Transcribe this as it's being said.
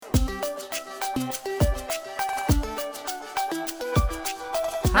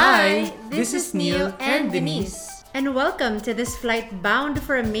Hi, this is Neil and Denise. And welcome to this flight bound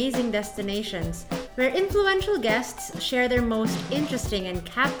for amazing destinations, where influential guests share their most interesting and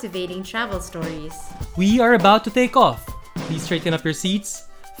captivating travel stories. We are about to take off. Please straighten up your seats,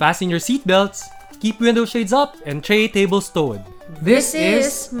 fasten your seatbelts, keep window shades up, and tray tables stowed. This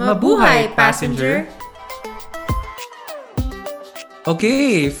is Mabuhay, Passenger.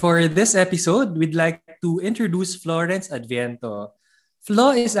 Okay, for this episode, we'd like to introduce Florence Adviento.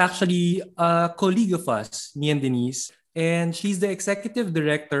 Flo is actually a colleague of us, me and Denise, and she's the executive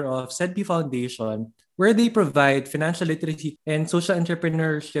director of SEDP Foundation, where they provide financial literacy and social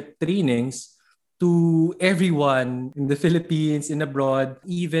entrepreneurship trainings to everyone in the Philippines, in abroad,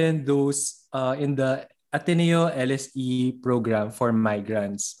 even those in the Ateneo LSE program for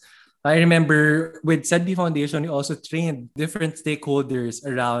migrants. I remember with SEDP Foundation, we also trained different stakeholders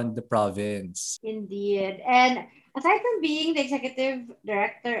around the province. Indeed. And aside from being the executive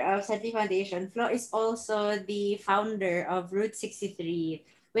director of SETI Foundation, Flo is also the founder of Route 63,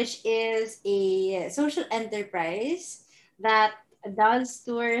 which is a social enterprise that does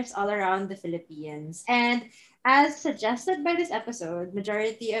tours all around the Philippines. And as suggested by this episode,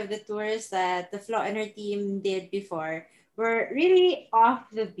 majority of the tours that the Flo and her team did before were really off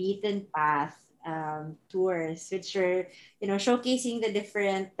the beaten path tours, which were showcasing the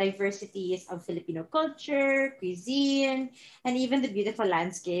different diversities of Filipino culture, cuisine, and even the beautiful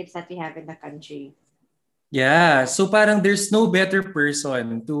landscapes that we have in the country. Yeah, so parang there's no better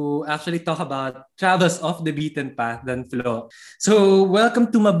person to actually talk about travels off the beaten path than Flo. So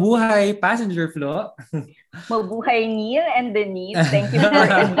welcome to Mabuhay Passenger, Flo. Mabuhay Neil and Denise. Thank you for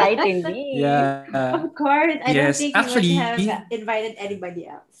inviting me. Yeah. Of course, I don't Yes, think actually, we would have invited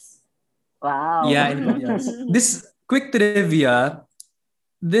anybody else. Wow. Yeah, anybody else? This quick trivia,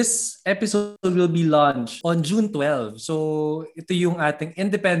 this episode will be launched on June 12. So, ito yung ating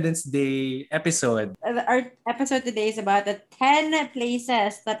Independence Day episode. Our episode today is about the 10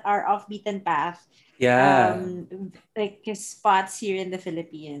 places that are off beaten path. Yeah. Like spots here in the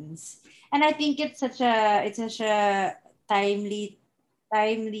Philippines. And I think it's such a timely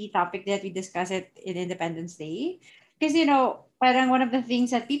topic that we discuss it in Independence Day. Because, parang one of the things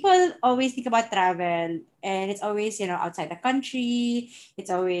that people always think about travel, and it's always, outside the country,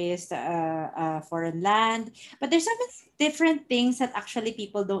 it's always a foreign land. But there's so many different things that actually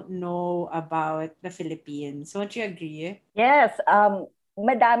people don't know about the Philippines. Don't you agree? Yes.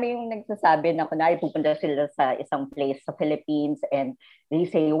 Madami yung nagsasabi na kunwari pupunta sila sa isang place sa Philippines and they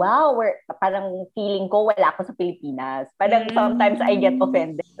say, wow, parang feeling ko wala ako sa Pilipinas. Parang sometimes I get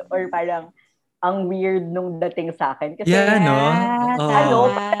offended or parang ang weird nung dating sa akin. Kasi, Parang,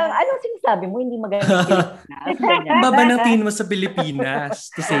 anong sinasabi mo? Hindi maganda Pilipinas. Baba ng tingin mo sa Pilipinas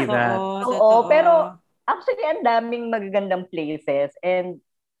to say that. Oo, pero actually, ang daming magagandang places and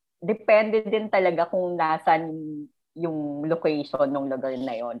depende din talaga kung nasan yung location ng lugar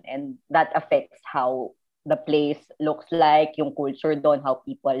na yon, and that affects how the place looks like, yung culture doon, how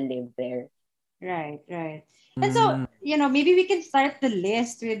people live there. Right. And so, maybe we can start the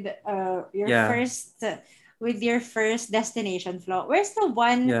list with your first destination, Flo. Where's the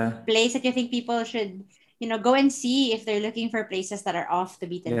one place that you think people should, go and see if they're looking for places that are off the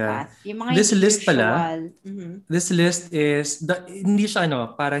beaten path? Yung mga This list usual. pala, this list is hindi siya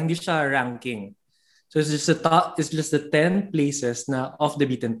ranking. So it's just the 10 places na off the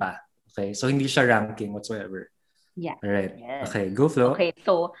beaten path. Okay? So hindi siya ranking whatsoever. Yeah. All right. Yes. Okay, go Flo. Okay,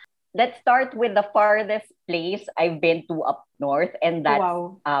 so let's start with the farthest place I've been to up north, and that's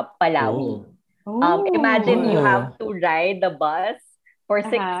Palawi. Imagine you have to ride the bus for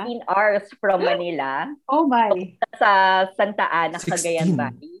 16 hours from Manila. Oh my. Sa Santa Ana, 16. Cagayan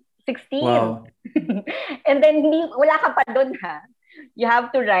Valley. 16. Wow. And then wala ka pa doon ha. You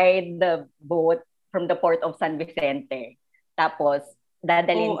have to ride the boat from the port of San Vicente. Tapos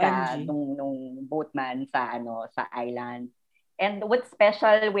dadalhin ka nung boatman sa island. And what's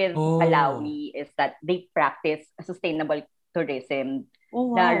special with Palawi is that they practice sustainable tourism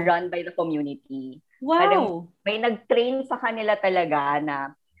na run by the community. Wow. Parang may nag-train sa kanila talaga na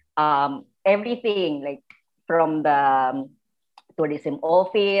everything, like from the tourism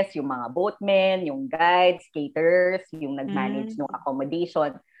office, yung mga boatmen, yung guides, caterers, yung nag-manage ng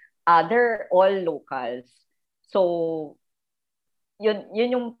accommodation, they're all locals. So, yun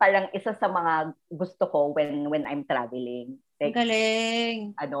yung parang isa sa mga gusto ko when I'm traveling. Like,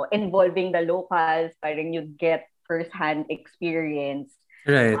 galing. Involving the locals, parang you get first-hand experience.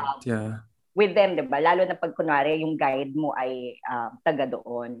 Right, with them, diba? Lalo na pag kunwari yung guide mo ay taga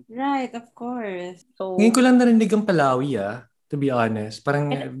doon. Right, of course. So, ngayon ko lang narinig ang Palawi to be honest. Parang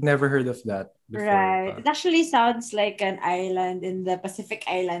It- I've never heard of that before. Right. It actually sounds like an island in the Pacific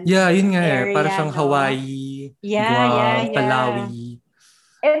Islands Yeah, yun nga eh. Para area, siyang no? Hawaii, Yeah, Guam, yeah. Palawi.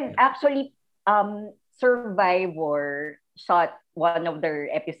 And actually, Survivor shot one of their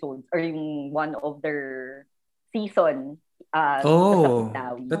episodes or yung one of their season sa Oh,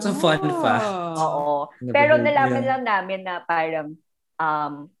 Palawi. that's a fun fact. Oo. Never Pero heard. nalaman Yeah. lang namin na parang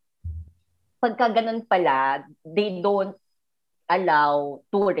pagka ganun pala, they don't allow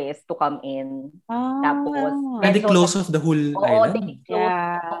tourists to come in. Tapos, And they medyo- close off the whole Oo, island? they close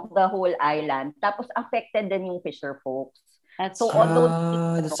Yeah. off the whole island. Tapos, affected din yung fisher folks. That's So, true. although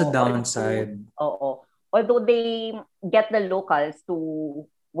That's a downside. Oo. Although they get the locals to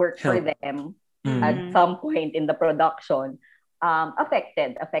work for Help. them Mm. at some point in the production,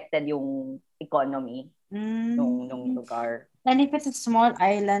 affected yung economy nung lugar. And if it's a small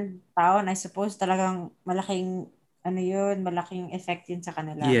island town, I suppose talagang malaking effect yun sa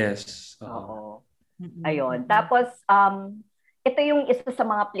kanila. Yes. Oo. Mm-mm. Ayun. Tapos, ito yung isa sa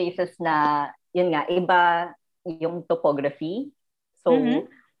mga places na, yun nga, iba yung topography. So,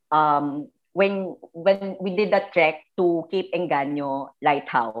 when we did a trek to Cape Engaño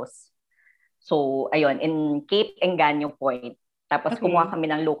Lighthouse, so, ayun, in Cape Engaño Point, tapos kumuha kami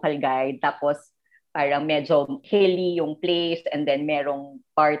ng local guide, tapos parang medyo hilly yung place, and then merong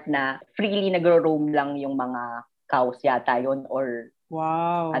part na freely nagro-roam lang yung mga cows yata yun, or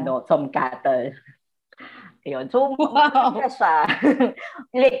Wow. some cattle. Ayun. So, Wow. maganda siya.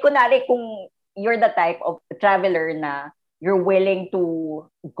 Like, kunwari, kung you're the type of traveler na you're willing to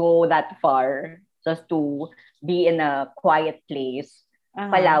go that far just to be in a quiet place,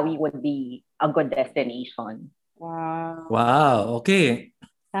 Palawi would be a good destination. Wow. Wow. Okay.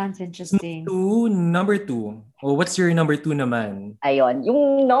 Sounds interesting. Number two. Oh, what's your number 2 naman? Ayun.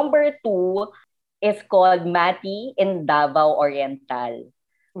 Yung number 2 is called Mati in Davao Oriental.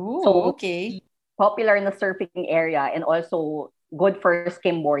 Ooh, So, okay. Popular na surfing area and also good for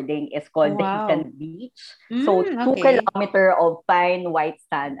skimboarding is called Wow. Dahican Beach. So, 2 okay. kilometer of fine white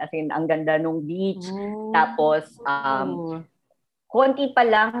sand. As in, ang ganda nung beach. Ooh. Tapos, konti pa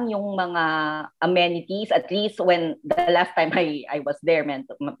lang yung mga amenities. At least when the last time I was there,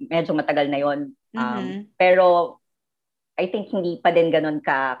 medyo matagal na yon. Pero, I think hindi pa din ganun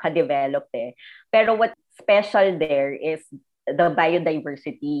ka-developed eh. Pero what's special there is the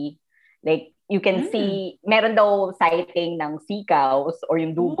biodiversity. Like, you can see, meron daw sighting ng sea cows or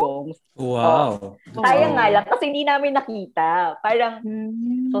yung dugongs. Wow. Sayang nga lang, kasi hindi namin nakita. Parang,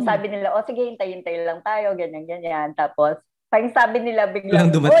 so sabi nila, sige, hintay-hintay lang tayo, ganyan-ganyan. Tapos, parang sabi nila biglang,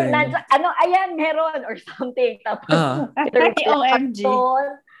 Walang dumating. ayan, meron, or something. Tapos, OMG.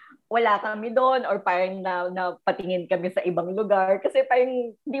 wala kami doon, or parang napatingin kami sa ibang lugar. Kasi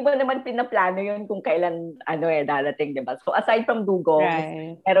parang, di ba naman pinaplano yun kung kailan, darating, di ba? So, aside from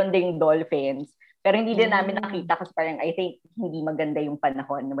dugongs, meron ding dolphins. Pero hindi din namin nakita kasi parang, I think, hindi maganda yung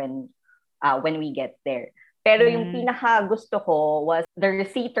panahon when we get there. Pero yung pinaka gusto ko was the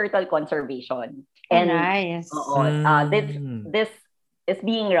sea turtle conservation. And, nice. This is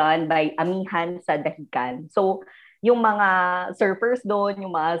being run by Amihan sa Dahican. So, yung mga surfers doon,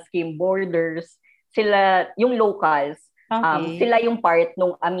 yung mga skimboarders, sila, yung locals, sila yung part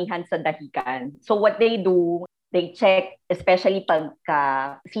ng Amihan sa Dahican. So what they do, they check, especially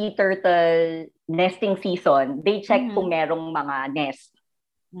pagka sea turtle nesting season, they check kung merong mga nest.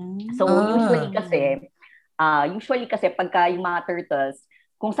 So usually kasi pagka yung mga turtles,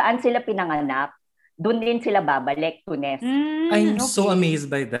 kung saan sila pinanganak, doon din sila babalik to nest. I'm so amazed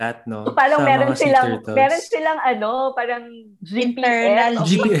by that, no? So parang sa meron mga sea silang turtles. parang Internal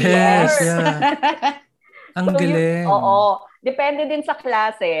GPS, yeah. Ang galing. Oo. Depende din sa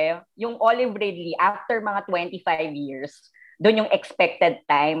klase. Yung Olive Ridley, after mga 25 years, doon yung expected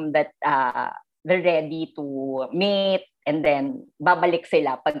time that they're ready to mate, and then babalik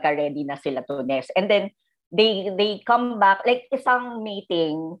sila pagka ready na sila to nest. And then they come back, like isang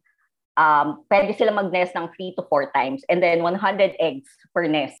mating, pwede sila mag-nest ng 3 to 4 times, and then 100 eggs per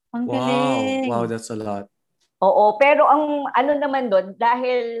nest. Ang galing. Wow, that's a lot. Oo, pero ang naman doon,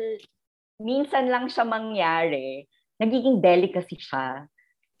 dahil minsan lang siya mangyari, nagiging delicacy siya.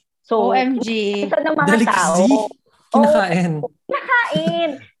 So, OMG. isa ng mga Delicacy? tao, Kinakain.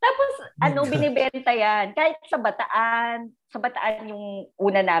 Tapos, binibenta yan. Kahit sa Bataan yung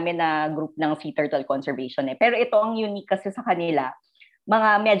una namin na group ng Sea Turtle Conservation eh. Pero ito ang unique kasi sa kanila, mga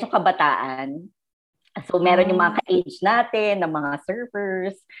medyo kabataan. So, meron yung mga ka-age natin, ng mga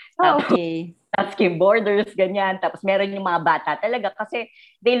surfers, Okay. skimboarders, ganyan. Tapos, meron yung mga bata talaga kasi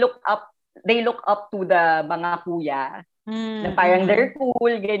they look up to the mga kuya na parang they're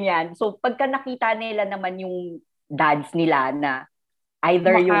cool, ganyan. So, pagka nakita nila naman yung dads nila na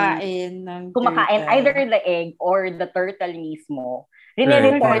either kumakain either the egg or the turtle mismo.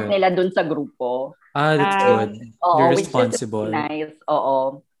 Rine-report nila dun sa grupo. That's good. They're responsible. Which is nice.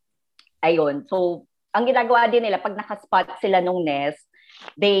 Oo. Ayun. So, ang ginagawa din nila, pag nakaspot sila nung nest,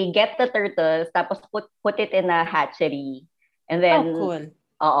 they get the turtles, tapos put it in a hatchery. And then, cool.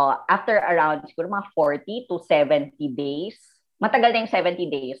 After around, siguro mga 40 to 70 days, matagal na yung 70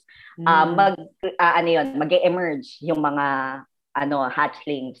 days, mag-emerge yung mga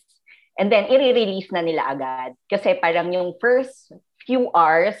hatchlings. And then, i-release na nila agad. Kasi parang yung first few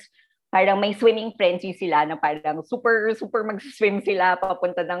hours, parang may swimming frenzy sila na parang super, super mag-swim sila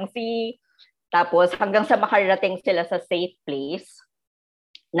papunta ng sea. Tapos hanggang sa makarating sila sa safe place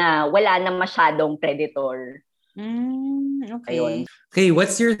na wala na masyadong predator. Okay. Ayun. Okay,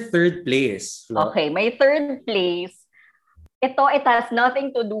 what's your third place, Flo? Okay, my third place, it has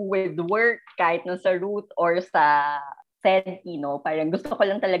nothing to do with work kahit no sa route or sa Senti, no? Parang gusto ko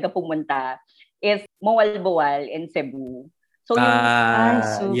lang talaga pumunta is Moalboal in Cebu. So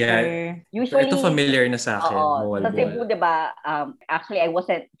super. Yeah. Usually, ito familiar na sa akin. Sa Cebu, diba, actually, I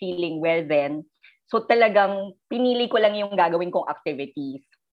wasn't feeling well then. So talagang pinili ko lang yung gagawin kong activities.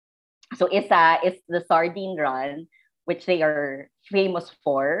 So isa is the sardine run, which they are famous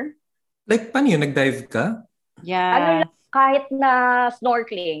for. Like, paano yun? Nag-dive ka? Yeah. Kahit na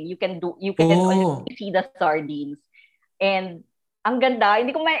snorkeling, you can already see the sardines. And ang ganda, hindi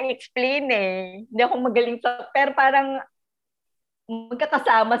ko ma-explain eh. Hindi ako magaling pero parang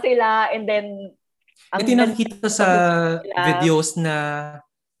magkakasama sila and then ito nakikita sa videos na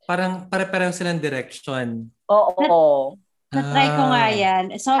parang pare-pareho silang direction. Oo. Na-try ko nga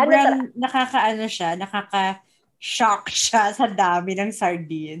yan. Sobrang nakaka-shock siya sa dami ng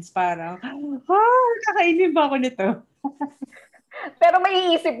sardines. Parang, kakainin ba ako nito? Pero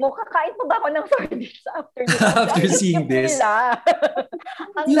may iisip mo, kakain pa ba ako ng sardines after seeing this?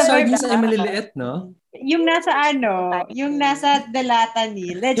 Yung sardines ay maliliit, no? Yung nasa dalata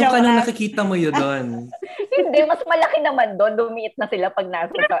nila. Yung kanang nakikita mo yun doon. Hindi, mas malaki naman doon. Lumiit na sila pag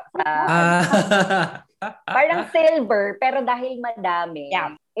nasa parang silver, pero dahil madami,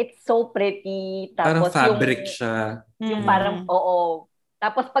 it's so pretty. Tapos parang fabric siya. Yung parang,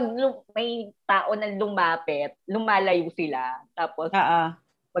 Tapos pag may tao na lumapit, lumalayo sila. Tapos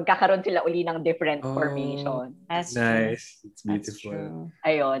magkakaroon sila uli ng different formation. That's nice. It's beautiful.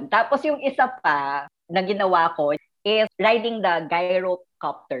 Ayun. Tapos yung isa pa na ginawa ko is riding the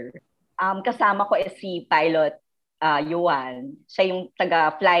gyrocopter. Kasama ko is si pilot Yuan. Siya yung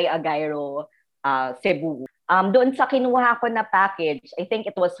taga-fly a gyro Cebu. Doon sa kinuha ko na package, I think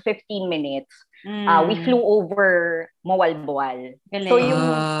it was 15 minutes. We flew over Moalboal. Galing. So yung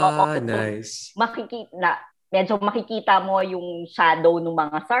nice. Medyo makikita mo yung shadow ng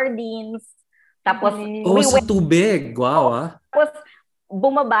mga sardines. Tapos sa tubig. Wow. Tapos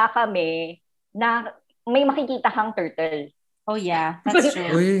bumaba kami na may makikita kang turtle. Oh yeah, that's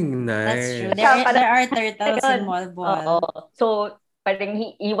true. Uy, nice. That's true. There are turtles in Moalboal. So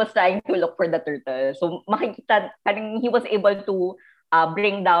parang he was trying to look for the turtle. So makikita, parang he was able to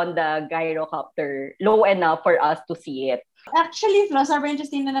bring down the gyrocopter low enough for us to see it. Actually, Flo, sobrang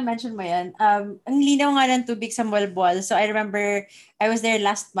interesting na na-mention mo yan. Ang linaw nga ng tubig sa Moalboal. So I remember I was there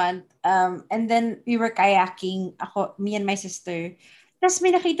last month and then we were kayaking, me and my sister. Tapos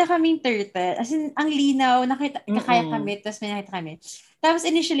may nakita kaming turtle. As in, ang linaw, kakaya kami, tapos may nakita kami. Tapos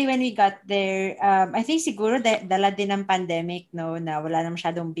initially when we got there, I think siguro dala din ng pandemic, no, na wala na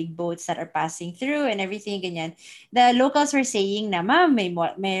masyadong big boats that are passing through and everything, ganyan. The locals were saying na, ma'am, may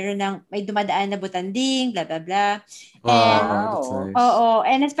dumadaan na butanding, blah, blah, blah. Wow,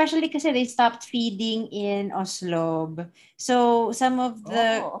 and especially kasi they stopped feeding in Oslob. So some of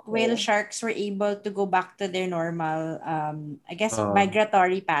the whale sharks were able to go back to their normal, I guess,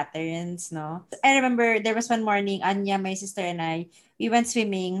 migratory patterns, no? I remember there was one morning, Anya, my sister and I, we went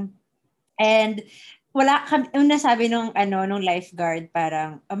swimming and wala kami, yung nasabi nung lifeguard,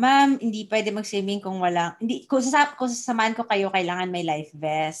 parang, ma'am, hindi pwede mag-swimming kung kung sasamahan ko kayo, kailangan may life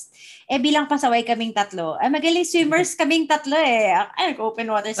vest. Bilang pasaway kaming tatlo, magaling swimmers kaming tatlo open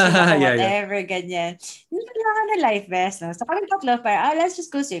water swim ako, whatever, ganyan. Hindi kailangan na life vest, no? So kaming tatlo, parang, let's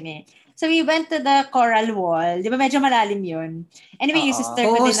just go swimming. So we went to the coral wall. Di ba medyo malalim yun? Anyway, yung sister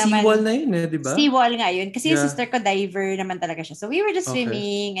ko din naman. Seawall na yun di ba? Seawall nga yun. Kasi yung sister ko diver naman talaga siya. So we were just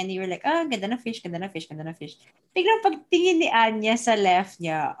swimming and we were like, ganda na fish, ganda na fish, ganda na fish. Biglang pagtingin ni Anya sa left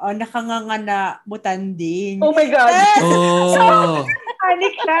niya, nakanganga na butanding. Oh my God!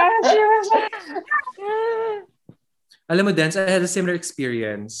 Panic na. Alam mo, Dance, I had a similar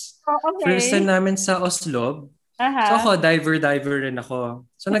experience. Okay. First time namin sa Oslob. So ako, diver rin ako.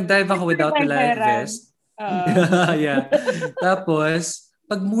 So nag-dive ako without the life vest. Yeah. Tapos,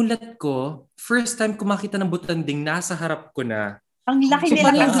 pagmulat ko, first time ko makita ng butanding, nasa harap ko na. Ang laki So nila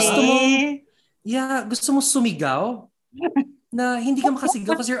parang kasi. gusto mo sumigaw na hindi ka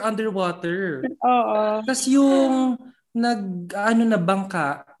makasigaw kasi you're underwater. Oo. Tapos yung na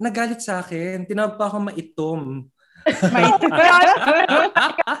bangka, nagalit sa akin. Tinawag pa ako maitom.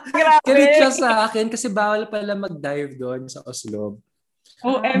 Galit siya sa akin kasi bawal pala mag-dive doon sa Oslo.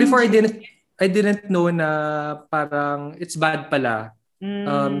 Before I didn't know na parang it's bad pala.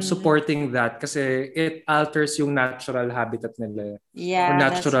 Supporting that kasi it alters yung natural habitat nila. Yeah, or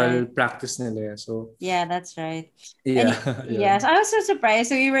natural that's right. practice nila. So yeah, that's right. yeah. So I was so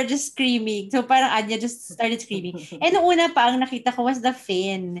surprised. So we were just screaming. So parang Anya just started screaming. And nung una pa, ang nakita ko was the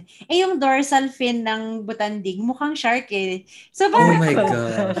fin. Yung dorsal fin ng butanding, mukhang shark eh. So Oh parang, my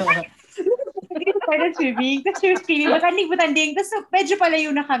God. we started swimming. Tapos we were screaming, butanding. Tapos medyo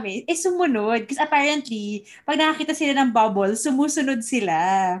palayo na kami. Sumunod. Kasi apparently, pag nakakita sila ng bubble, sumusunod sila.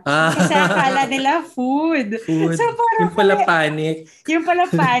 Kasi akala nila food. So parang yung pala panic. Yung pala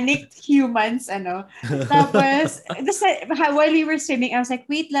panicked humans, Tapos, while we were swimming, I was like,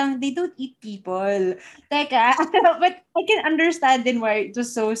 wait lang, they don't eat people. Teka, but I can understand din why it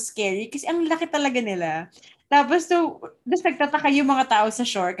was so scary kasi ang laki talaga nila. Tapos nagtataka yung mga tao sa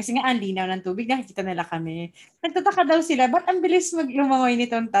shore kasi nga ang linaw ng tubig, nakikita nila kami. Nagtataka daw sila, ba't ang bilis maglumangoy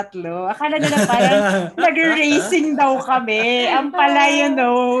nitong tatlo? Akala nila parang nag-racing daw kami. Ang pala,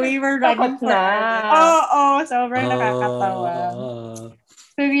 we were running for sobrang nakakatawa.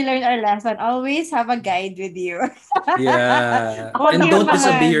 So we learned our lesson. Always have a guide with you. Yeah. And don't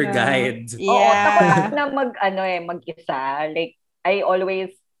disobey your guide. Yeah. Takot na mag-isa. Like, I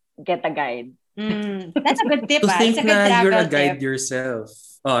always get a guide. That's a good tip. To think it's a good na you're a tip. guide yourself.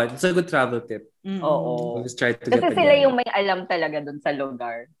 Oh, it's a good travel tip. Oo. Always try to Kasi get a sila guide. yung may alam talaga dun sa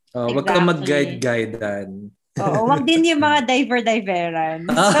lugar. Wag kang mag-guide-guidean. Oo, wag din yung mga diver-diveran.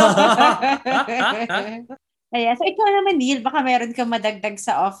 So ikaw naman, Neil, baka meron kang madagdag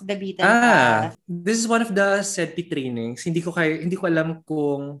sa off the beaten path. This is one of the SEDP trainings. Hindi ko alam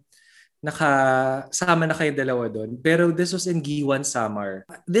kung nakasama na kayo dalawa doon. Pero this was in Giwan, Samar.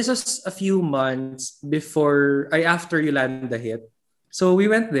 This was a few months after Yolanda hit. So we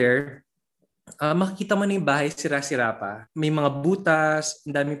went there. Makikita mo na yung bahay, sira-sira pa. May mga butas,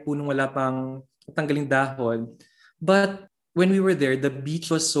 ang daming punong wala pang tanggaling dahon. But when we were there, the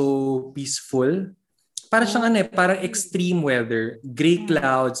beach was so peaceful. Parang siyang parang extreme weather. Gray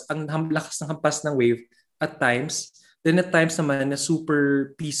clouds, ang lakas ng hampas ng wave at times. Then at times naman na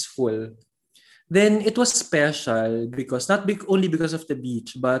super peaceful. Then it was special because only because of the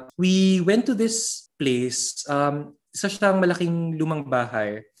beach, but we went to this place. Isa siyang malaking lumang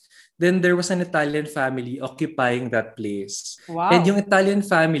bahay. Then there was an Italian family occupying that place. Wow. And yung Italian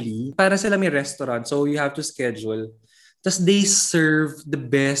family, para sila may restaurant, so you have to schedule. Tapos they serve the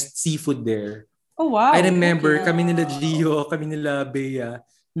best seafood there. Oh, wow. I remember kami nila Gio, kami nila Bea,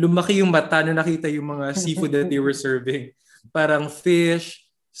 lumaki yung mata nung nakita yung mga seafood that they were serving. Parang fish,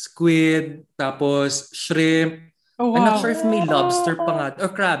 squid, tapos shrimp. Oh, wow. I'm not sure if may lobster pa nga. Or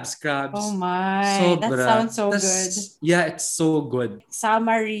crabs. Oh my. Sobra. That sounds so good. Yeah, it's so good.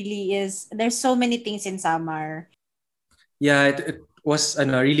 Samar really is. There's so many things in Samar. Yeah, it was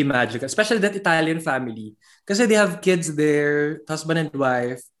really magical. Especially that Italian family. Kasi they have kids there, husband and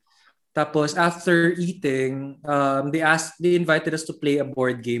wife. Tapos after eating, they invited us to play a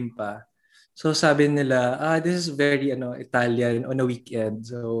board game pa. So sabi nila, this is very Italian on a weekend.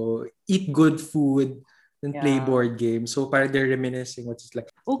 So eat good food and play board games. So parang they're reminiscing what it's like.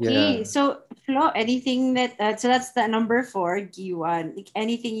 Okay, so Flo, anything so that's the number 4, Giwan.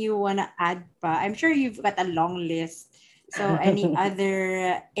 Anything you wanna add pa? I'm sure you've got a long list. So any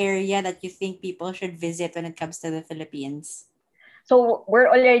other area that you think people should visit when it comes to the Philippines? So we're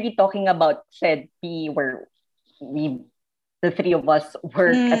already talking about SEDP where the three of us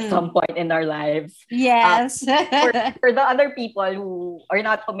work at some point in our lives. Yes. For the other people who are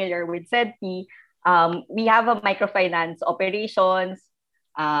not familiar with SEDP, we have a microfinance operations.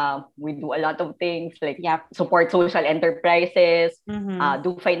 We do a lot of things like support social enterprises,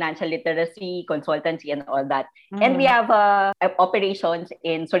 do financial literacy, consultancy, and all that. And we have operations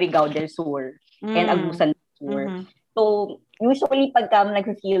in Surigao del Sur and Agusan del Sur. So, usually pagka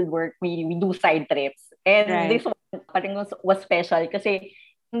nag-field work, we do side trips. And this one parang was special kasi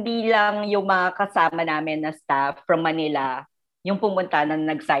hindi lang yung mga kasama namin na staff from Manila yung pumunta na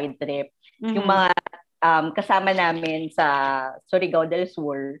nag-side trip. Yung mga kasama namin sa Surigao del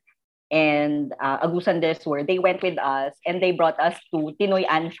Sur and Agusan del Sur, they went with us and they brought us to Tinoy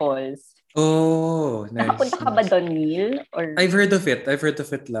Ann Falls. Oh, nice. Nakapunta ka ba doon, Neil? Or... I've heard of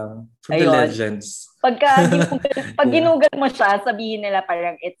it lang. From the legends. Pag ginugal mo siya, sabihin nila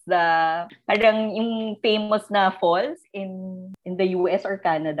parang parang yung famous na falls in the US or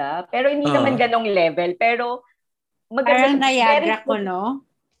Canada. Pero hindi naman ganong level. Pero maganda. Parang Niagara ko, no?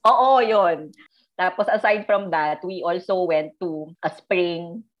 Oo, yun. Tapos aside from that, we also went to a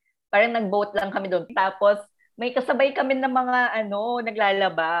spring. Parang nag-boat lang kami doon. Tapos may kasabay kami ng mga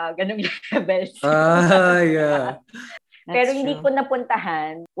naglalaba, ganung levels. Yeah. Pero hindi ko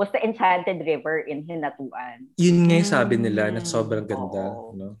napuntahan was the Enchanted River in Hinatuan. Yun nga yung sabi nila na sobrang ganda.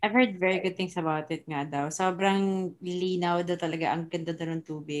 No? I've heard very good things about it nga daw. Sobrang linaw daw talaga. Ang ganda daw ng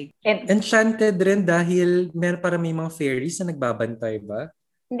tubig. Enchanted rin dahil meron para may mga fairies na nagbabantay ba?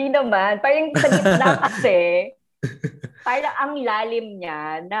 Hindi naman. Parang sa gitna kasi, parang ang lalim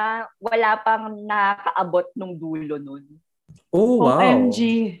niya na wala pang nakaabot nung dulo nun. Oh, wow. OMG.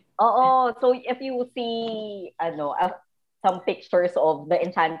 Oo. So, if you see, some pictures of the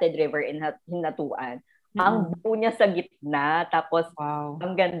Enchanted River in Hinatuan, ang buo niya sa gitna, tapos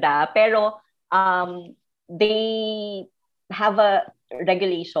ang ganda. Pero, they have a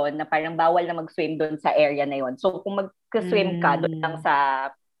regulation na parang bawal na mag-swim doon sa area na yon. So, kung mag-swim ka doon lang sa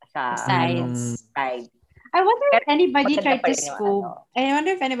sides. I wonder if anybody tried to scuba. I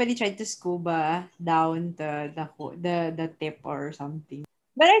wonder if anybody tried to scuba down the tip or something.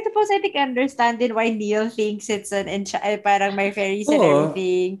 But I suppose I understand why Neil thinks it's parang may fairies and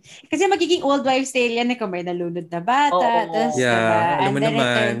everything. Kasi magiging old wives' tale yan kung may nalunod na bata. Tapos, and then it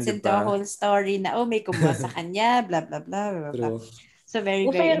turns into a whole story na, may kumuha sa kanya, blah, blah, blah, blah, blah. So, very,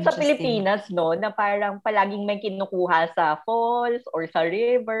 very interesting. Sa Pilipinas, no, na parang palaging may kinukuha sa falls or sa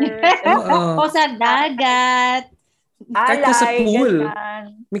river. O sa dagat. Kahit sa pool.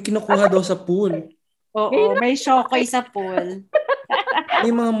 May kinukuha daw sa pool. Oo, may shokoy sa pool.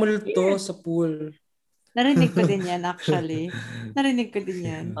 May mga multo sa pool. Narinig ko din yan, actually. Narinig ko din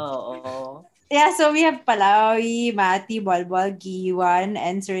yan. Oo. Yeah, so we have Palawi, Mati, Balbal, Giwan,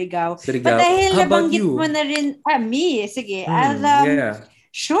 and Surigao. But dahil nabanggit mo na rin, me, sige.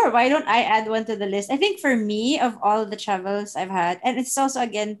 Sure, why don't I add one to the list? I think for me, of all the travels I've had, and it's also,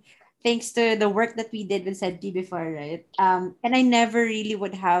 again, thanks to the work that we did with SEDTI before, right? And I never really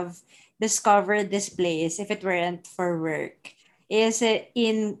would have discovered this place if it weren't for work. Is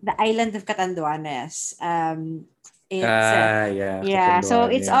in the island of Catanduanes. So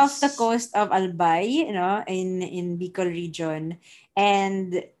it's off the coast of Albay, in Bicol region.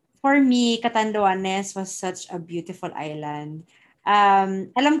 And for me, Catanduanes was such a beautiful island.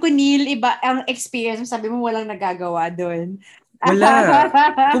 Alam ko, Neil, iba ang experience. Sabi mo walang nagagawa doon. Wala.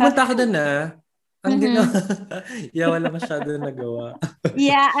 Pumunta ako doon wala masyado nagawa.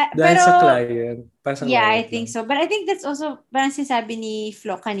 Dahil pero, sa client. I think so. But I think that's also, parang sinasabi ni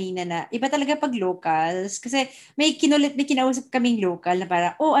Flo kanina na, iba talaga pag locals. Kasi may kinausap kaming local na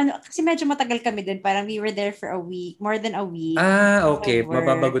parang, kasi medyo matagal kami din. Parang we were there for a week, more than a week. Okay.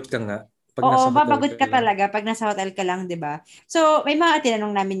 Mababagot ka nga. Mababagot ka talaga pag nasa hotel ka lang, di ba? So, may mga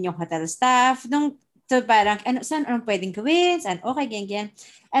tinanong namin yung hotel staff. So parang, anong pwedeng gawin? Saan? Okay, ganyan.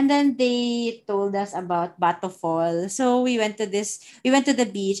 And then they told us about Bato Fall. So we went to the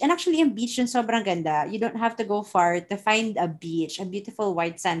beach. And actually, yung beach yun sobrang ganda. You don't have to go far to find a beach, a beautiful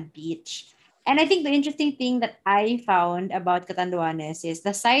white sand beach. And I think the interesting thing that I found about Catanduanes is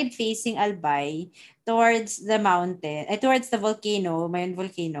the side facing Albay towards the mountain, towards the volcano, Mayon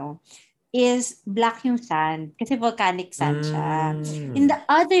volcano, is black yung sand kasi volcanic sand siya. In the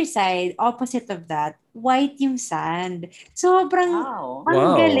other side, opposite of that, white yung sand. Sobrang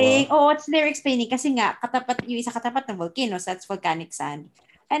ang galing. What's they're explaining? Kasi nga, yung isa katapat ng volcano, so that's volcanic sand.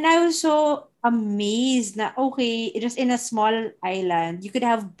 And I was so amazed na, just in a small island, you could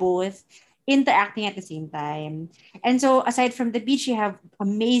have both interacting at the same time. And so, aside from the beach, you have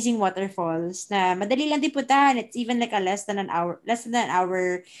amazing waterfalls na madali lang din puntahan. It's even like less than an hour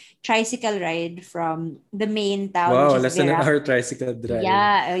tricycle ride from the main town. Wow, less than an hour tricycle drive.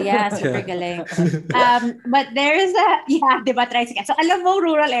 Yeah, super galing. But there is diba, tricycle? So, alam mo,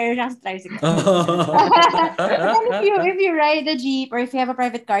 rural area sa tricycle. If you ride a jeep or if you have a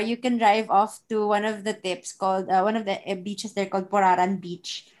private car, you can drive off to one of the tips called, one of the beaches there called Poraran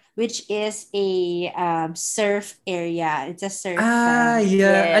Beach, which is a surf area. It's a surf. I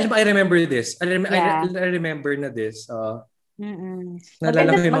remember this. I remember na this.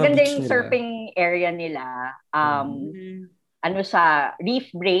 Maganda yung surfing area nila. Siya, reef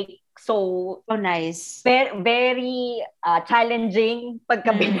break. So, nice. Very challenging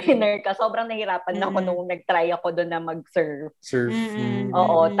pagka-beginner ka. Sobrang nahirapan na ako nung nag-try ako doon na mag-surf.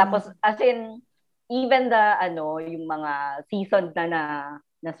 Oo. Tapos, as in, even yung mga seasoned na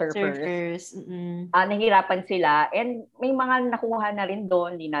na surfers. Surfers. Nahirapan sila. And may mga nakuha na rin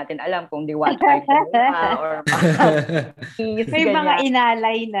doon. Hindi natin alam kung di watch time or may mga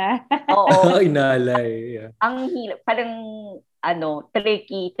inalay na. Oo. Inalay. Yeah. Ang parang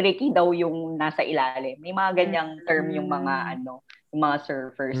tricky daw yung nasa ilalim. May mga ganyang term yung mga yung mga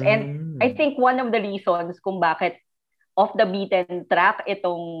surfers. And I think one of the reasons kung bakit off the beaten track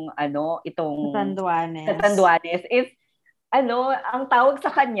itong Catanduanes is ang tawag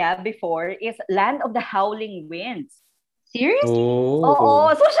sa kanya before is Land of the Howling Winds. Seriously?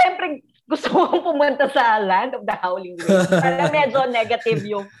 Oo. So, syempre, gusto kong pumunta sa Land of the Howling Winds. Parang medyo negative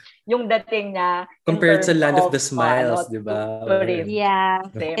yung dating niya. Compared sa Land of the Smiles, di ba? Yeah.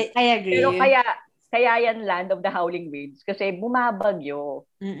 I agree. Pero kaya yan Land of the Howling Winds kasi bumabagyo.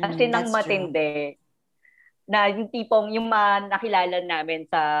 Kasi nang matindi na yung tipong yung nakilala namin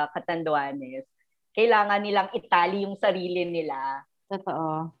sa Catanduanes, kailangan nilang itali yung sarili nila.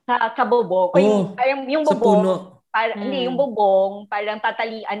 Totoo. Sa bubong. Yung bubong. Hindi, yung bubong, parang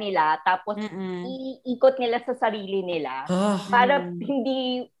tatalian nila, tapos iikot nila sa sarili nila para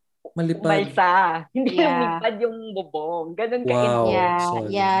hindi umalsa. Hindi lumipad yung bubong. Ganun wow.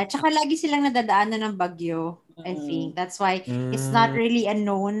 Yeah. Tsaka lagi silang nadadaanan ng bagyo, I think. That's why it's not really a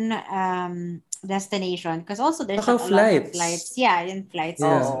known destination. Because also there's a lot of flights. Yeah, yung flights.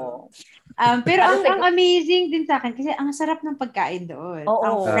 Yeah. Pero ang amazing din sa akin kasi ang sarap ng pagkain doon.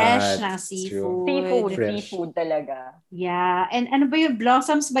 Ang fresh ng seafood. Seafood talaga. Yeah. And ano ba yung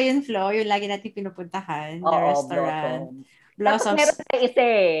Blossoms ba yun, Flo? Yung lagi natin pinupuntahan na restaurant. Blossoms. Tapos meron na isa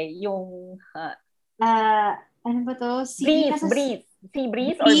yung ano ba to? Sea Breeze. Sea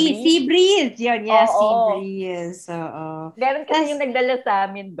Breeze. Yun, yeah, Sea Breeze. Meron kasi yung nagdala sa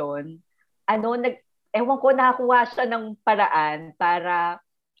amin doon. Ewan ko, nakakuha siya ng paraan para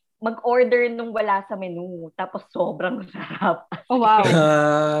mag-order nung wala sa menu. Tapos sobrang sarap. Oh, wow.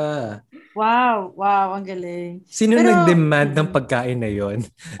 Wow, ang galing. Sino nag-demand ng pagkain na yon?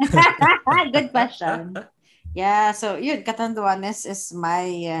 Good question. Yeah, so yun, Catanduanes is my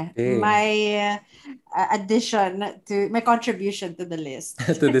addition to my contribution to the list.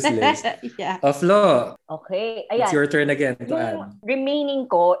 To this list. Yeah. Flo. Okay, ayan. It's your turn again to add. Remaining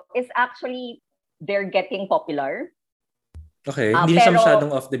ko is actually they're getting popular. Okay, hindi siya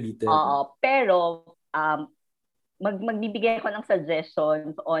masyadong off the beaten. Pero magbibigay ako ng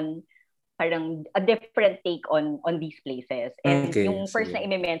suggestions on parang a different take on these places. And yung first na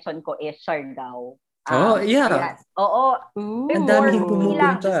i-mention ko is Siargao. Yeah. Oo. Ang daming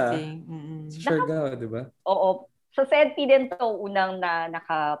pumupunta. Siargao, di ba? Oo. Sa SEDP din to unang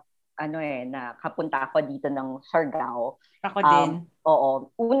nakapunta ako dito ng Siargao. Ako din. Oo.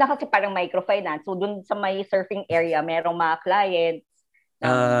 Una kasi parang microfinance. So, dun sa may surfing area, merong mga clients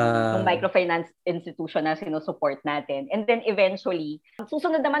ng microfinance institution na sinusupport natin. And then eventually,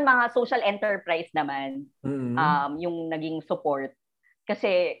 susunod naman mga social enterprise naman yung naging support.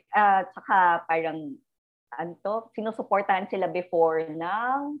 Kasi, saka parang, sinusuportahan sila before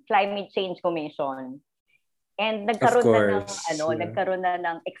ng Climate Change Commission. And nagkaroon na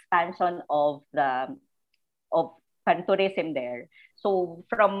ng expansion of tourism there. So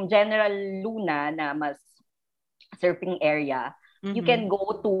from General Luna na mas surfing area, you can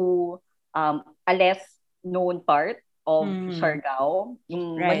go to a less known part of Siargao,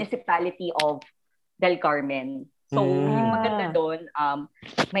 yung municipality of Del Carmen. So yung maganda doon,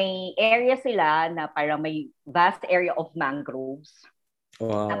 may area sila na parang may vast area of mangroves.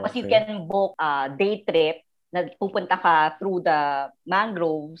 Wow, tapos you can book a day trip na pupunta ka through the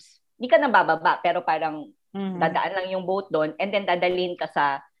mangroves. Hindi ka na bababa, pero parang dadaan lang yung boat doon and then dadalhin ka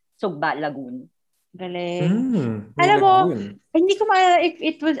sa Sugba Lagoon. Galing. Alam mo, hindi ko maalala if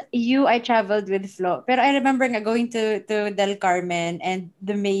it was you I traveled with Flo. Pero I remember nga going to Del Carmen and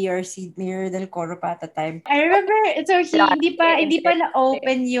the mayor, si Mayor Del Coro pa at the time. I remember, so hindi pa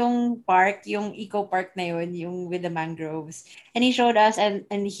na-open yung park, yung eco park na yun, yung with the mangroves. And he showed us and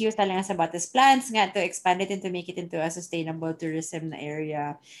he was telling us about his plans nga to expand it and to make it into a sustainable tourism na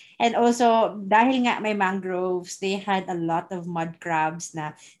area. And also, dahil nga may mangroves, they had a lot of mud crabs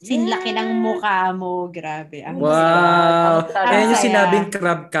na sinlaki ng mukha mo. Grabe. Wow! Ayan yung sinabing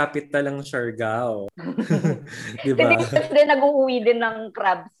crab capital ng Siargao. Diba? Kasi din nag-uuwi din ng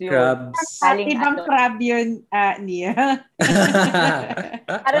crabs yun. Crabs. Ibang crab yun, Nia.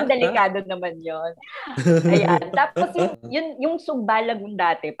 Parang delikado naman yun. Ayan. Tapos yung Sugba Lagoon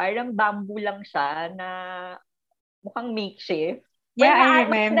dati, parang bamboo lang siya na mukhang makeshift. Yeah, I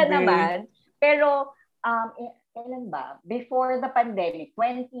remember. Naman, pero, kailan ba? Before the pandemic,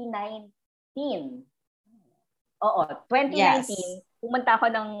 2019. Oo, 2019, yes.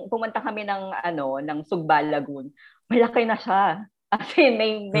 Pumunta kami ng Sugba Lagoon. Malaki na siya. As in,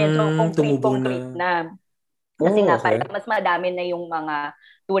 may medyo tumubo concrete na. na. Kasi nga, Okay. parang mas madami na yung mga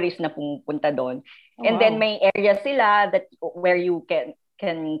tourist na pumupunta doon. Oh, And then wow. may area sila where you can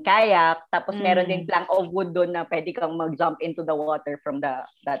kayak. Tapos meron din plank of wood doon na pwede kang mag-jump into the water from that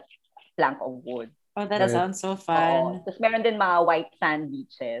plank of wood. Oh, that Right. sounds so Oo. fun. Tapos meron din mga white sand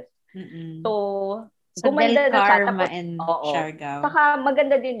beaches. Mm-mm. So, So, gumanda Del na siya. Carma Tapos, and oo. Siargao. Saka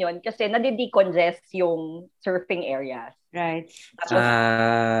maganda din yon kasi nadi-decongest yung surfing areas. Right. Tapos,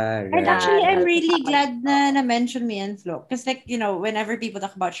 And Right. actually, I'm Tapos really kasama- glad na mention mo yan, Flo. Because like, you know, whenever people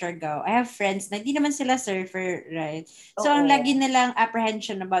talk about Siargao, I have friends na di naman sila surfer, right? So, ang Oo. lagi nilang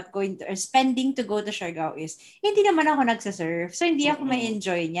apprehension about going to, or spending to go to Siargao is, hindi naman ako nagsasurf. So, hindi ako Mm-mm.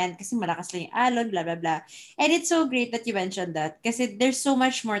 ma-enjoy niyan kasi malakas lang yung alon, blah, blah, blah. And it's so great that you mentioned that kasi there's so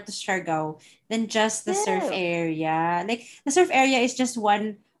much more to Siargao than just the surf Yes. area. Like, the surf area is just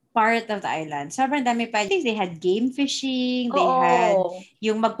one part of the island. Sobrang dami pa. I think they had game fishing, they had Oo.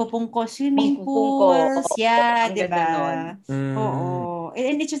 yung magpupungko swimming Magpupungko. pools. Yeah, Ang di ganda nun. ba? Oo.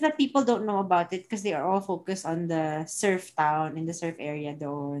 And it's just that people don't know about it because they are all focused on the surf town, in the surf area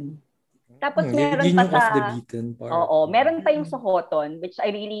doon. Tapos Yun meron pa yung off the sa... beaten part. Oo. Meron pa yung sa Hoton, which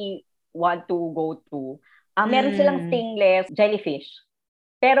I really want to go to. Meron silang stingless jellyfish.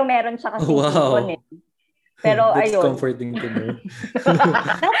 Pero meron siya kasing Wow. Hoton eh. Pero That's ayun. comforting to know.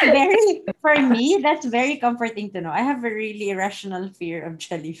 For me, that's very comforting to know. I have a really irrational fear of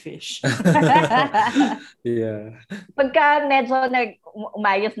jellyfish. Yeah. Pagka medyo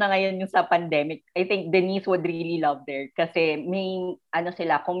umayos na ngayon yung sa pandemic, I think Denise would really love there kasi may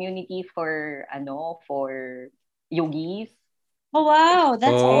community for yogis. Oh, wow.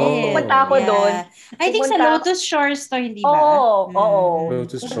 That's it. Pumunta ako doon. I think sa Lotus Shores to, hindi ba? Oo.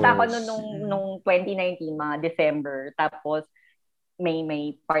 Lotus Pumunta ako Shores. nung 2019, mga December. Tapos,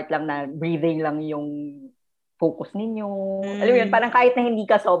 may part lang na breathing lang yung focus ninyo. Alam mo yun, parang kahit na hindi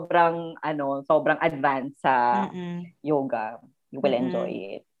ka sobrang advanced sa yoga, you will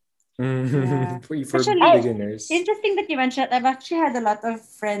enjoy it. Yeah. For Actually, beginners. Interesting that you mentioned. I've actually had a lot of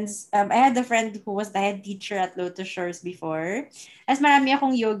friends. I had a friend who was the head teacher at Lotus Shores before. As marami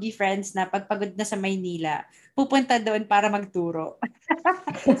akong yogi friends na pagpagod na sa Maynila, pupunta doon para magturo.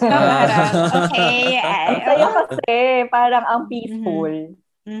 So, parang, okay. Ang saya kasi, parang ang peaceful.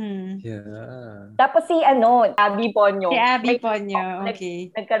 Yeah. Tapos si Abby Ponyo. Si Abby Ponyo,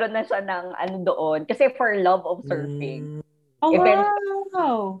 okay. Nagkaroon na siya ng doon. Kasi for love of surfing. Oh,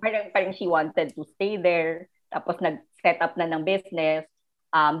 wow! Parang she wanted to stay there. Tapos nag-set up na ng business.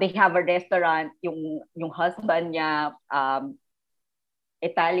 They have a restaurant. Yung husband niya,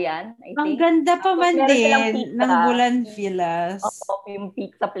 Italian, I think. Ang ganda pa man din ng Bulan Villas. Oo, yung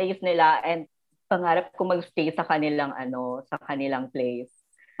pizza place nila. And pangarap ko mag-stay sa kanilang place.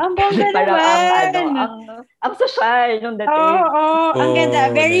 Ang bongga naman. Ang social nung dating. Ang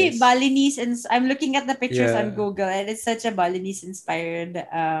ganda. Very nice. Balinese. And I'm looking at the pictures on Google and it's such a Balinese-inspired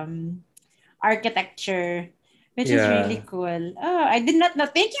architecture, which is really cool. Oh, I did not know.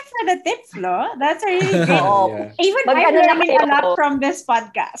 Thank you for the tip, Flo. That's really great. Even I'm learning a lot from this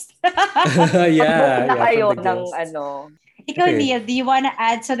podcast. Na kayo ng Ikaw, Neil, do you want to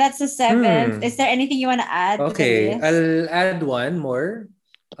add? So that's the 7th. Is there anything you want to add? Okay, I'll add one more.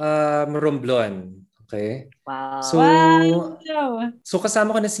 Romblon. Okay? Wow. So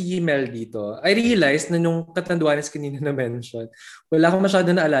kasama ko na si Mel dito. I realized na nung Catanduanes kanina na mention, wala akong masyado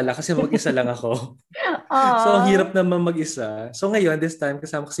naalala kasi mag-isa lang ako. So ang hirap naman mag-isa. So ngayon, this time,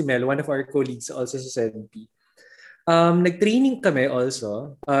 kasama ko si Mel, one of our colleagues also sa SENP. Nag-training kami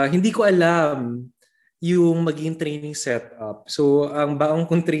also. Hindi ko alam yung maging training setup. So ang baong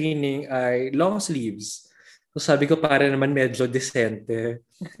kong training ay long sleeves. So sabi ko para naman medyo decente.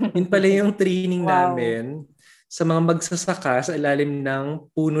 Yun pala yung training namin sa mga magsasaka sa ilalim ng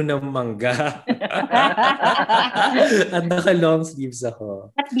puno ng mangga. At naka-long sleeves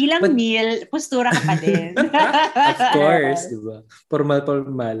ako. At bilang Neil, postura ka pa din. Of course, di ba?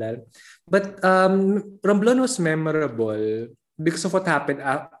 Formal. But Romblon was memorable because of what happened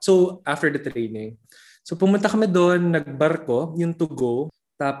after the training. So pumunta kami doon, nagbarko, yung to go.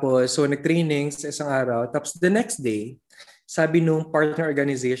 Tapos, so nag-training sa isang araw. Tapos the next day, sabi nung partner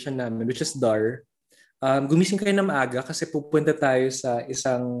organization namin, which is DAR, gumising kayo na maaga kasi pupunta tayo sa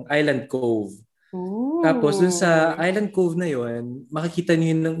isang island cove. Ooh. Tapos dun sa island cove na yon, makikita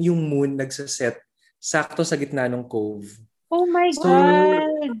niyo yung moon nagsaset sakto sa gitna ng cove. Oh my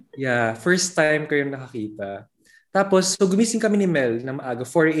God! Yeah, first time ko yung nakakita. Tapos, so gumising kami ni Mel na maaga,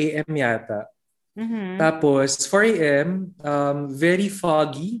 4 a.m. yata. Tapos 4 a.m. Very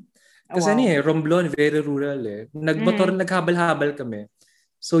foggy kasi Romblon very rural naghabal-habal kami.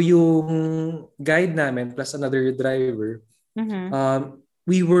 So yung guide namin plus another driver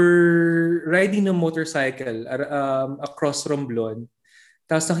We were riding a motorcycle across Romblon.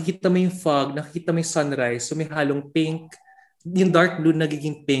 Tapos nakikita mo yung fog, nakikita mo yung sunrise. So may halong pink. Yung dark blue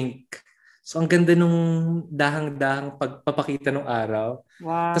nagiging pink. So ang ganda nung dahang-dahang pagpapakita ng araw.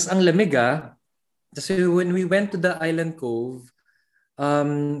 Wow. Tapos ang lamig Tapos when we went to the Island Cove,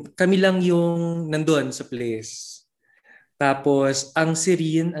 kami lang yung nandun sa place. Tapos ang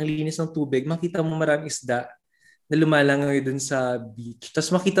serene, ang linis ng tubig, makita mo maraming isda na lumalangoy dun sa beach.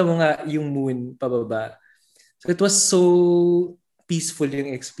 Tapos makita mo nga yung moon pababa. So it was so peaceful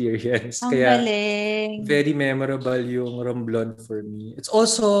yung experience. Ang Kaya galing. very memorable yung Romblon for me. It's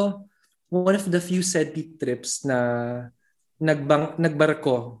also one of the few SEDP trips na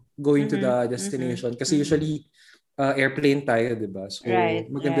nagbarko going to the destination. Kasi usually airplane tayo, di ba? So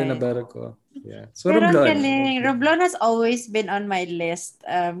maganda na barko. Yeah. So Pero Romblon. galing. Romblon has always been on my list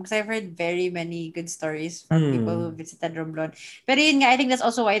because I've heard very many good stories from people who visited Romblon. Pero yun nga, I think that's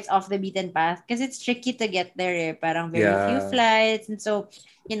also why it's off the beaten path because it's tricky to get there. Parang very few flights, and so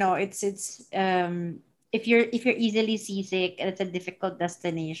it's if you're easily seasick, it's a difficult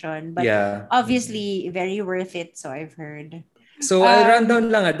destination. But obviously very worth it. So I've heard. So I'll run down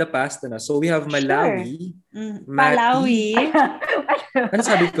lang the past na. So we have Malawi. Sure. Malawi. Ano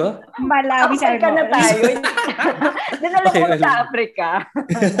sabi ko? Malawi sabi mo. Na tayo. Dinala ko sa Africa.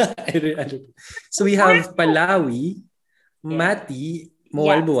 So we have Palawi, Mati,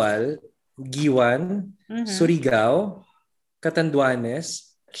 Moalboal, Giwan, Surigao, Catanduanes,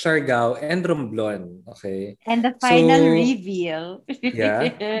 Siargao, and Romblon. Okay. And the final reveal.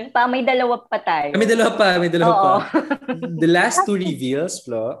 May dalawa pa tayo. May dalawa pa. The last two reveals,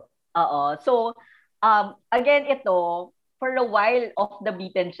 Flo. Oo. So, again, ito, for a while off the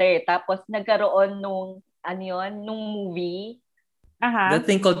beaten siya. Tapos nagkaroon nung movie. That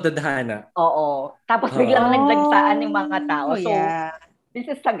thing called Tadhana. Oo. Tapos biglang naglagsaan yung mga tao. So,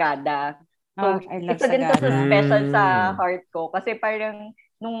 this is Sagada. So, ito din to sa special sa heart ko. Kasi parang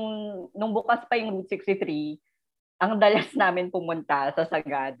nung bukas pa yung Route 63, ang dalas namin pumunta sa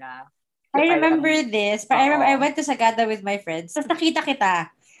Sagada. I remember this. I went to Sagada with my friends. Tapos nakita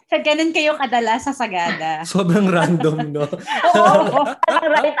kita. So, ganun kayo kadalas sa Sagada. Sobrang random, no? Oo.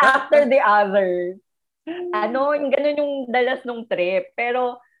 Right after the other. Yung ganun yung dalas nung trip.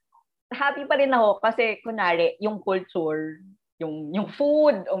 Pero, happy pa rin ako kasi, kunwari, yung culture, yung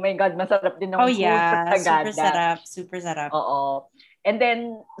food. Oh my God, masarap din ng food sa Sagada. Super sarap. Oo. And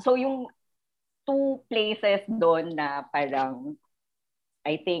then, so yung two places doon na parang,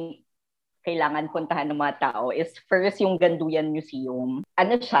 I think, kailangan puntahan ng mga tao is first yung Ganduyan Museum.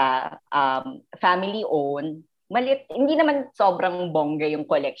 Ano siya, family-owned. Malit, hindi naman sobrang bongga yung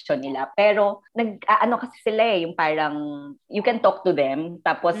collection nila. Pero, kasi sila yung parang, you can talk to them.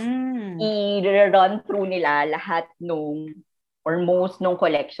 Tapos, i-run through nila lahat or most nung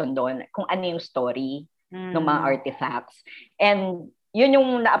collection doon. Kung ano yung story ng mga artifacts. And yun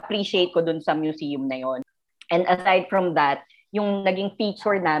yung na-appreciate ko dun sa museum na yun. And aside from that, yung naging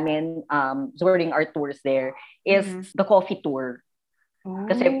feature namin during our tours there is the coffee tour.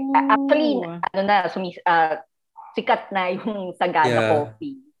 Kasi actually, sikat na yung Sagada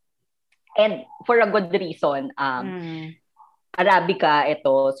coffee. And for a good reason, Arabica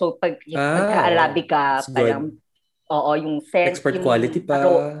ito. So pagka-Arabica, parang yung scent, export quality pa.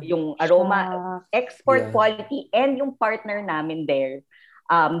 Yung aroma, export quality, and yung partner namin there,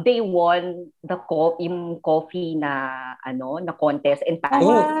 they won yung coffee na contest in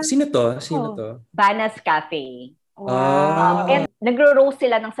Paris. Sino to? Banas Cafe. Wow. And nagro-roast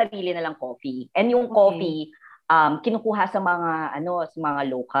sila ng sarili na lang coffee. And yung coffee, kinukuha sa mga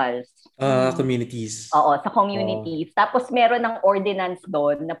locals. Communities. Oo, sa communities. Tapos meron ng ordinance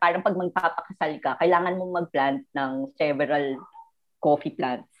doon na parang pag magpapakasal ka, kailangan mong mag-plant ng several coffee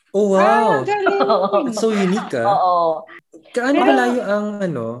plants. Oh, wow! It's so unique, Oo. Kaano kalayo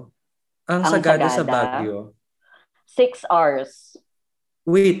ang Sagada sa Baguio? 6 hours.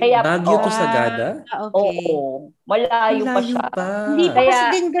 Wait, Baguio to Sagada? Okay. Oo. Malayo pa siya. Hindi pa kasi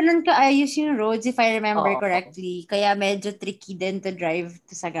din ganun kaayos yung roads if I remember correctly. Kaya medyo tricky din to drive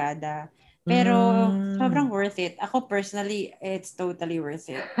to Sagada. Pero sobrang worth it. Ako personally, it's totally worth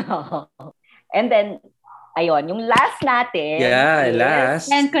it. And then, ayun, yung last natin. Yeah, last.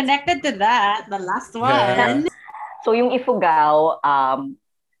 And connected to that, the last one. So yung Ifugao,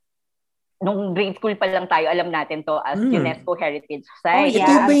 nung grade school pa lang tayo, alam natin to as UNESCO Heritage Site.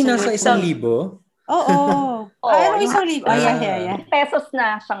 Ito ba yung nasa 1,000? Oo. Ano 1,000? Yeah. Pesos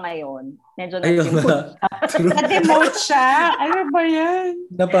na siya ngayon. Medyo Ayun na-demote. True. Na-demote siya? Ano ba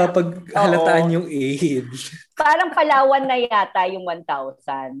yan? Napapaghalataan yung age. Parang Palawan na yata yung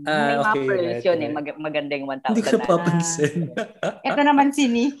 1,000. May mga Okay, pearls right, yun right. Maganda yung 1,000 Hindi ko napapansin. Ito naman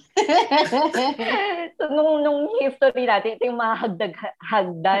sini. So, nung history natin, ito yung mga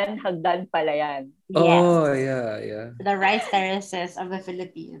hagdan pala yan. Yes. Oh, yeah. The rice terraces of the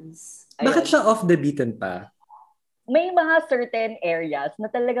Philippines. Bakit Ayun. siya off the beaten path? May mga certain areas na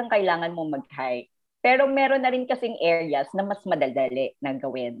talagang kailangan mong mag-hike. Pero meron na rin kasing areas na mas madadali na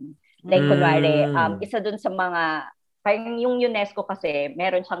gawin. Like, kunwari, isa dun sa mga, parang yung UNESCO kasi,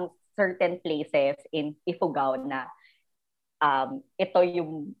 meron siyang certain places in Ifugao na ito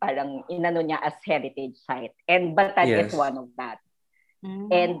yung parang inano niya as heritage site. And Batad is one of that.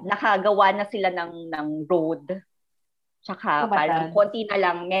 And nakagawa na sila ng road. Tsaka parang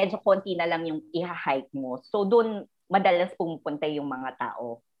medyo konti na lang yung i-hike mo. So doon madalas pumupunta yung mga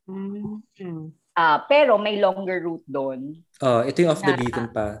tao. Pero may longer route doon. Ito yung off the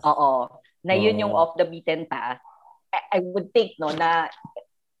beaten path. Oo. Na yun yung off the beaten path. I would think na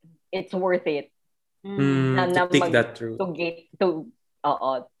it's worth it. To take that route.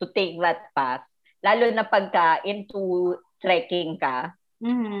 To take that path. Lalo na pagka into trekking ka.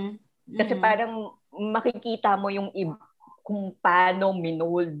 Kasi parang makikita mo yung kung paano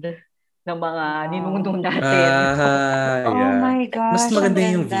minold ng mga ninuno natin. Yeah. Oh my gosh. Mas maganda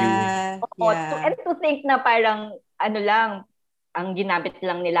yung view. And to think na parang lang, ang ginamit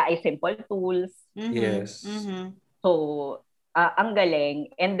lang nila ay simple tools. Yes. So, ang galing.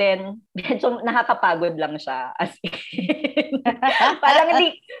 And then, medyo nakakapagod lang siya. As in, parang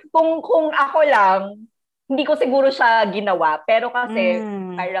kung ako lang, hindi ko siguro siya ginawa. Pero kasi,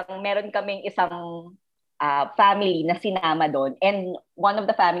 parang meron kaming isang family na sinama doon. And one of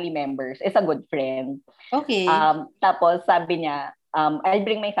the family members is a good friend. Okay. Tapos, sabi niya, I'll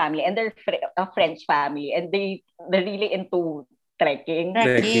bring my family. And they're a French family. And they're really into trekking.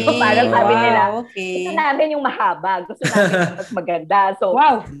 So, parang sabi nila, ito namin yung mahaba. Gusto namin yung mas maganda. So,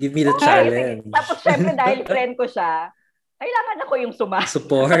 give me the challenge. Tapos, syempre, dahil friend ko siya, kailangan ako yung support. Of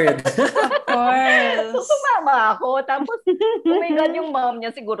course. So, sumama ako. Tapos, oh my God, yung mom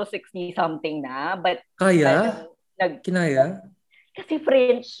niya siguro 60-something na. But, Kaya? Kinaya? Kasi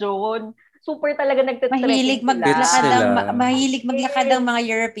French yun. Super talaga nagtatrekking mahilig maglakad ang mga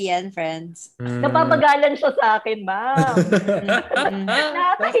European friends. Napapagalan siya sa akin, ma'am.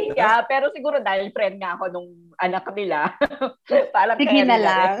 Nakakahiya. Pero siguro dahil friend nga ako nung anak nila. Parang sige na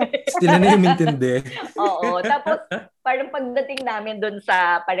lang. Sila na yung intindi. Oo. Tapos, parang pagdating namin dun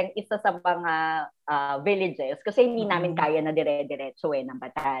sa parang isa sa mga villages, kasi hindi namin kaya na dire-diretso ng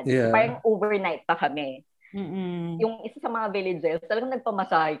Batad. Yeah. Parang overnight pa kami. Yung isa sa mga villages, talagang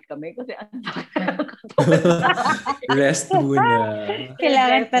nagpamasahe kami kasi rest muna.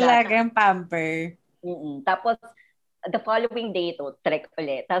 Kailangan talagang pamper. Tapos, the following day trek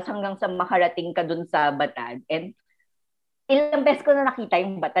ulit. Tapos hanggang sa makarating ka dun sa Batad. And ilang beses ko na nakita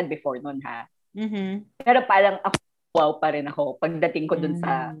yung Batad before nun, ha? Pero parang wow pa rin ako pagdating ko dun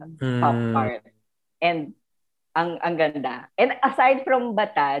sa top part. And ang ganda. And aside from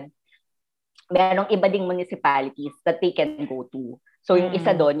Batad, merong iba ding municipalities that they can go to. So yung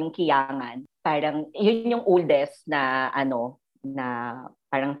isa doon, yung Kiangan, parang yun yung oldest na na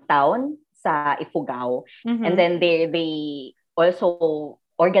parang town sa Ifugao. And then they also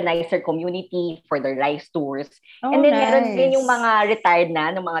organize their community for their rice tours. And then meron din yung mga retired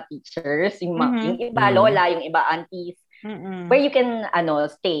na ng mga teachers, yung iba lola, yung iba aunties, where you can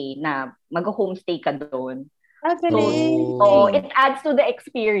stay na mag-homestay ka doon. So it adds to the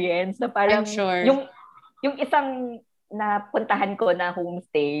experience na parang yung isang napuntahan ko na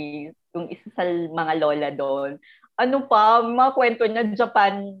homestay, yung isa sa mga lola doon, mga kwento niya,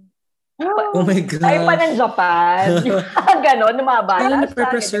 Japan. Oh my God. Ay pa ng Japan. Ganon, ng mga bata. Kaya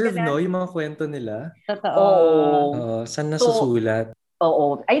na-preserve, no? Yung mga kwento nila. Totoo. Oo. Saan nasusulat?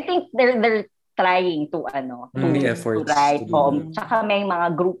 Oo. I think they're trying to efforts to write. To Tsaka may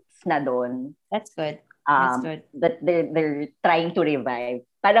mga groups na doon. That's good. That they're trying to revive.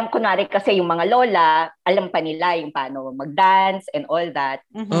 Parang kunwari kasi yung mga lola, alam pa nila yung paano mag-dance and all that.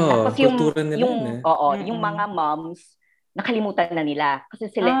 Tapos kultura nila yung mga moms, nakalimutan na nila. Kasi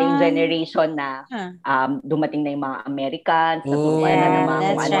sila yung generation na dumating na yung mga Americans,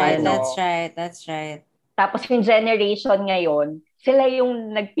 That's right. Tapos yung generation ngayon, sila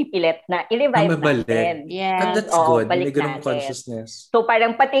yung nagpipilit na i-revive natin. Yeah. That's good. May ganung consciousness. So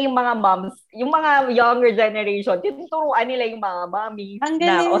parang pati yung mga moms, yung mga younger generation, tinuturuan nila yung mga mommy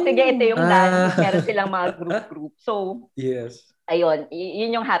na, sige, ito yung dance. Meron silang mga group. So, yes. Ayun,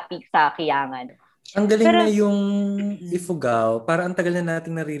 yun yung happy sa Kiangan. Ang galing Pero, na yung Ifugao, para ang tagal na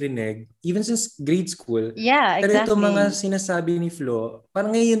nating naririnig, even since grade school. yeah, Pero ito exactly. mga sinasabi ni Flo,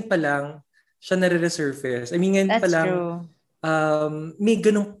 parang ngayon pa lang siya nare-resurface. I mean, ngayon pa That's lang, true. may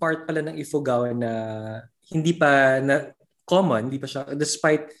ganung part pala ng Ifugao na hindi pa na common, hindi pa siya,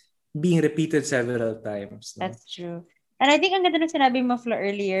 despite being repeated several times. No? That's true. And I think ang ganda ng sinabi mo, Flo,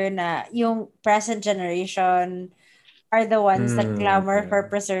 earlier na yung present generation are the ones that clamor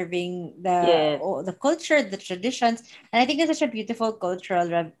for preserving the culture, the traditions. And I think it's such a beautiful cultural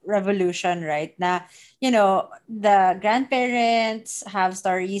revolution, right? Na, you know, the grandparents have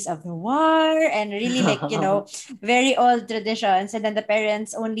stories of the war and really like, you know, very old traditions. And then the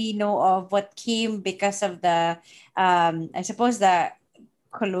parents only know of what came because of the, I suppose the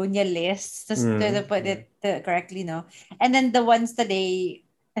colonialists, to put it correctly, no? And then the ones that they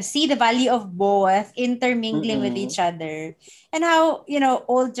see the value of both intermingling with each other, and how, you know,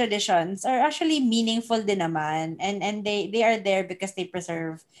 old traditions are actually meaningful din naman, and they are there because they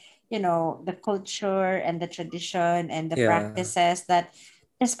preserve, you know, the culture and the tradition and the practices that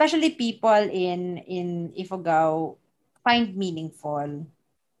especially people in Ifugao find meaningful.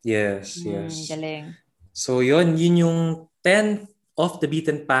 Yes. Galing. So yun yung 10 off the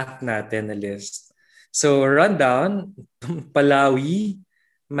beaten path natin na list. So rundown, Palawi,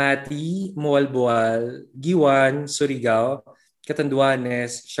 Mati, Mualboal, Giwan, Surigao,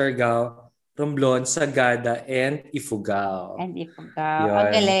 Catanduanes, Siargao, Romblon, Sagada, and Ifugao. Ang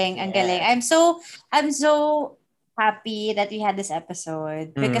galing, ang galing. I'm so happy that we had this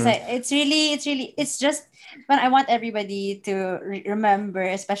episode because it's just when I want everybody to remember,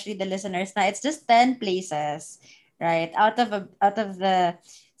 especially the listeners, na it's just 10 places, right? Out of the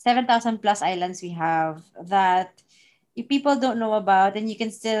 7,000 plus islands we have that if people don't know about, and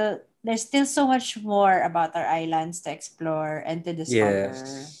there's still so much more about our islands to explore and to discover.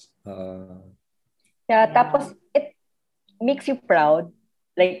 Yes. Tapos it makes you proud.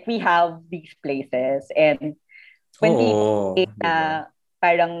 Like, we have these places, and when people say na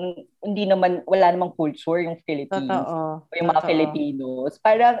parang wala namang culture yung Philippines o yung mga Filipinos,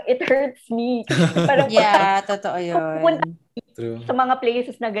 parang it hurts me. Parang totoo yun. Sa mga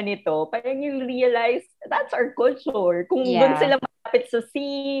places na ganito, parang you realize that's our culture. Kung doon sila malapit sa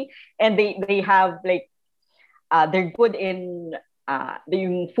sea, and they have like they're good in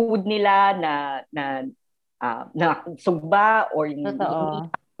yung food nila na sugba or yung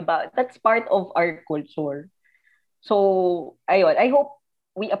that's part of our culture. So ayun, I hope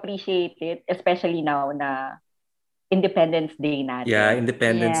we appreciate it, especially now na Independence Day natin. Yeah,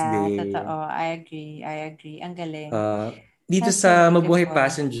 Independence Day. Totoo. I agree. Ang galing. Dito sa Mabuhay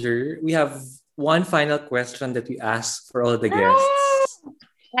Passenger, we have one final question that we ask for all the guests.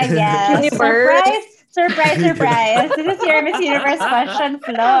 Surprise! This is your Miss Universe question,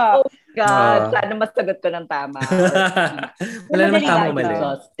 Flo. Oh God, sana masagot ko ng tama. Wala naman tama mali.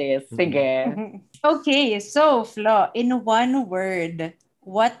 Justice. Sige. Okay, so Flo, in one word,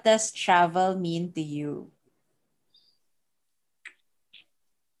 what does travel mean to you?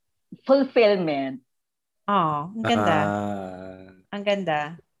 Fulfillment. Oh, ang ganda. Ang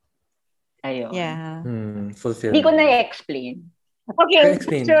ganda. Ayun. Yeah. Fulfillment. Hindi ko na-explain. Okay,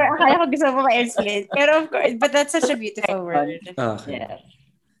 sure. Akala ko gusto mo ma-explain. Pero of course, but that's such a beautiful word. Okay.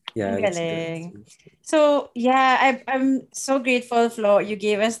 Yeah, ang galing. So, I'm so grateful, Flo. You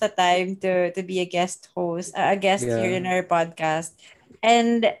gave us the time to be a guest host, a guest here in our podcast.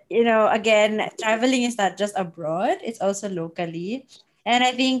 And, you know, again, traveling is not just abroad, it's also locally. And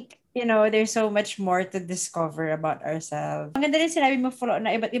I think, you know, there's so much more to discover about ourselves. Ang ganda rin sinabi mo, Flo,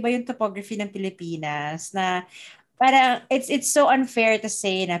 na iba't iba yung topography ng Pilipinas, na parang it's so unfair to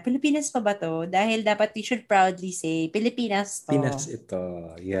say na Pilipinas pa ba to? Dahil dapat we should proudly say Pilipinas to. Pilipinas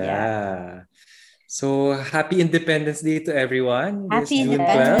ito. Yeah. So, happy Independence Day to everyone. Happy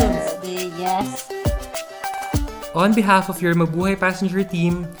Independence Day, yes. On behalf of your Mabuhay Passenger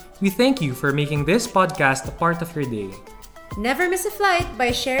team, we thank you for making this podcast a part of your day. Never miss a flight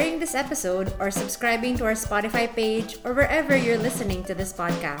by sharing this episode or subscribing to our Spotify page or wherever you're listening to this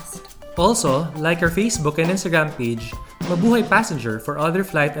podcast. Also, like our Facebook and Instagram page, Mabuhay Passenger, for other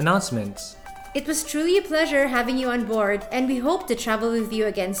flight announcements. It was truly a pleasure having you on board, and we hope to travel with you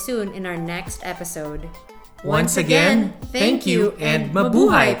again soon in our next episode. Once again, thank you and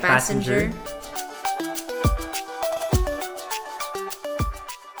Mabuhay Passenger!